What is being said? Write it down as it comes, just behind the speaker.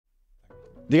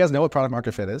Do you guys know what product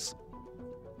market fit is?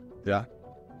 Yeah.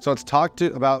 So it's talked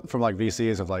about from like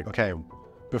VCs of like, okay,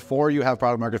 before you have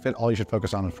product market fit, all you should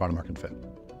focus on is product market fit.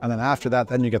 And then after that,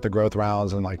 then you get the growth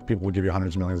rounds and like people will give you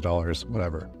hundreds of millions of dollars,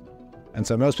 whatever. And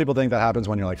so most people think that happens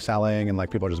when you're like selling and like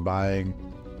people are just buying.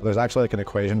 But there's actually like an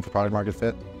equation for product market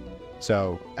fit.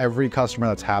 So every customer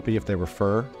that's happy, if they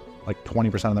refer, like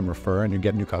 20% of them refer and you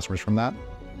get new customers from that,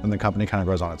 then the company kind of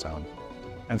grows on its own.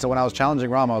 And so when I was challenging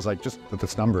Ram, I was like, just that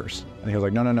it's numbers. And he was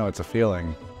like, no, it's a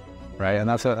feeling, right? And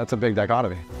that's a big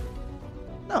dichotomy.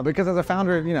 No, because as a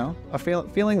founder, you know,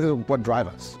 feelings is what drive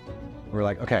us. We're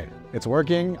like, okay, it's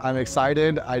working. I'm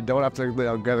excited. I don't have to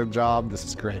get a job. This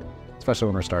is great, especially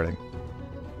when we're starting.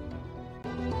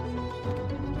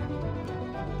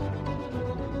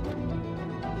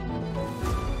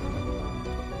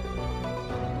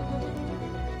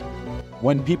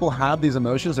 When people have these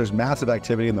emotions, there's massive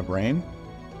activity in the brain.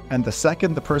 And the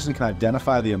second the person can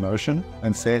identify the emotion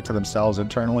and say it to themselves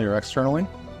internally or externally,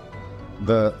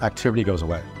 the activity goes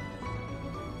away.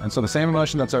 And so the same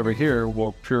emotion that's over here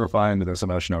will purify into this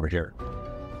emotion over here.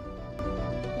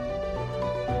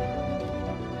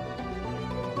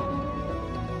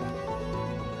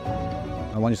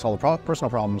 And when you solve the personal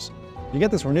problems, you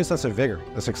get this renewed sense of vigor,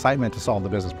 this excitement to solve the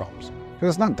business problems. Because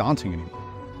it's not daunting anymore.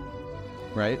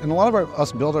 Right? And a lot of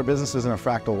us build our businesses in a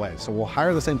fractal way. So we'll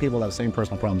hire the same people that have the same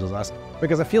personal problems as us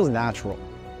because it feels natural.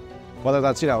 Whether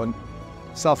that's, you know,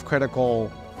 self-critical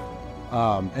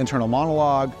internal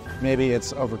monologue, maybe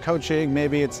it's overcoaching,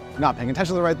 maybe it's not paying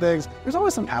attention to the right things. There's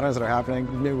always some patterns that are happening.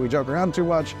 Maybe we joke around too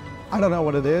much. I don't know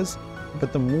what it is,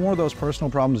 but the more those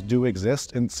personal problems do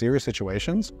exist in serious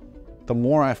situations, the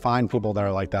more I find people that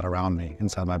are like that around me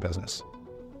inside my business.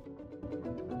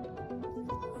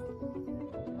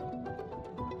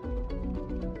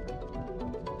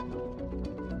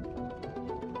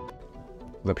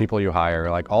 The people you hire,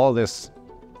 like all of this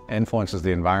influences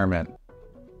the environment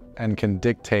and can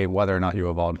dictate whether or not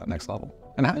you evolve to that next level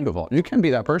and how you evolve. You can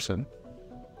be that person,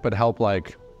 but help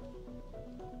like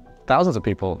thousands of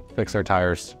people fix their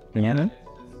tires. You know what I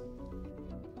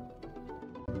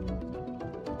mean?